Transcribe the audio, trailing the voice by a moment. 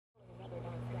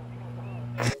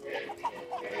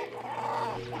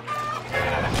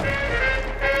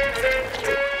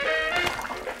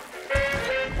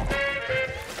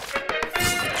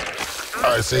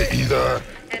I say either.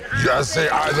 You say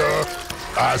either.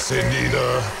 I say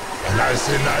neither. And I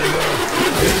say neither.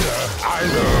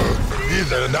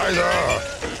 Neither, neither.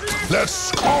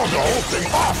 Let's call the whole thing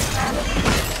off.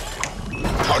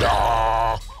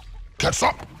 Ta-da! Catch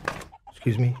up.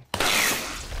 Excuse me?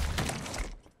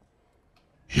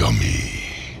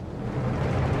 Yummy.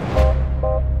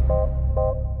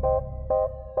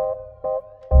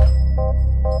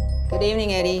 Good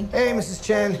evening, Eddie. Hey, Mrs.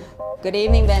 Chen. Good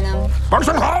evening, Venom.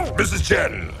 Function Hall, Mrs.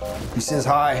 Chen. He says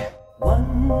hi.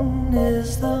 One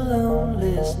is the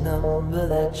loneliest number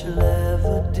that you'll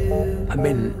ever do. I've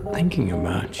been thinking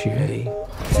about you, Eddie.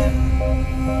 Two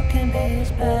can be as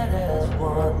bad as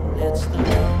one. It's the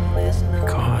loneliest number.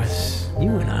 Because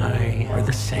you and I are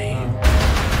the same.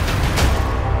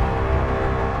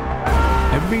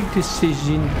 Every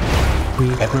decision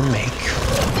we ever make.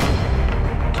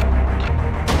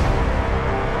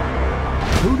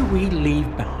 Who do we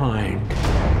leave behind?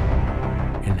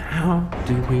 And how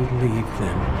do we leave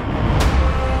them?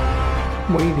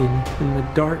 Waiting in the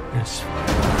darkness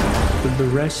for the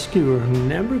rescuer who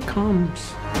never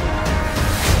comes.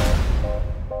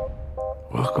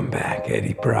 Welcome back,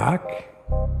 Eddie Brock.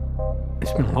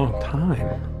 It's been a long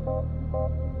time.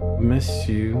 Miss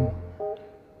you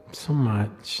so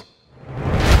much.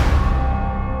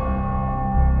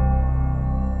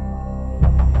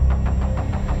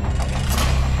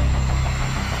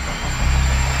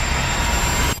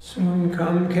 Soon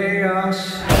come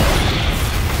chaos.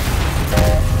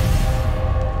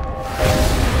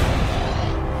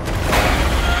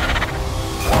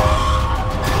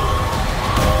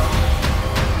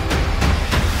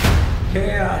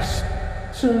 Chaos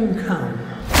soon come.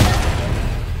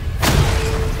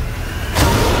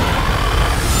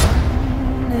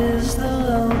 One is the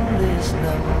loneliest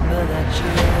number that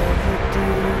you'll ever do.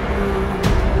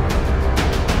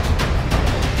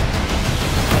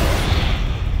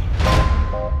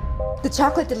 The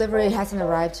chocolate delivery hasn't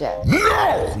arrived yet.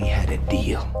 No! We had a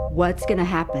deal. What's gonna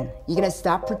happen? You gonna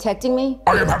stop protecting me?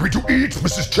 I am happy to eat,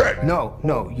 Mrs. Chen.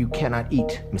 No, you cannot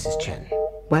eat, Mrs. Chen.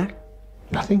 What?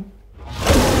 Nothing?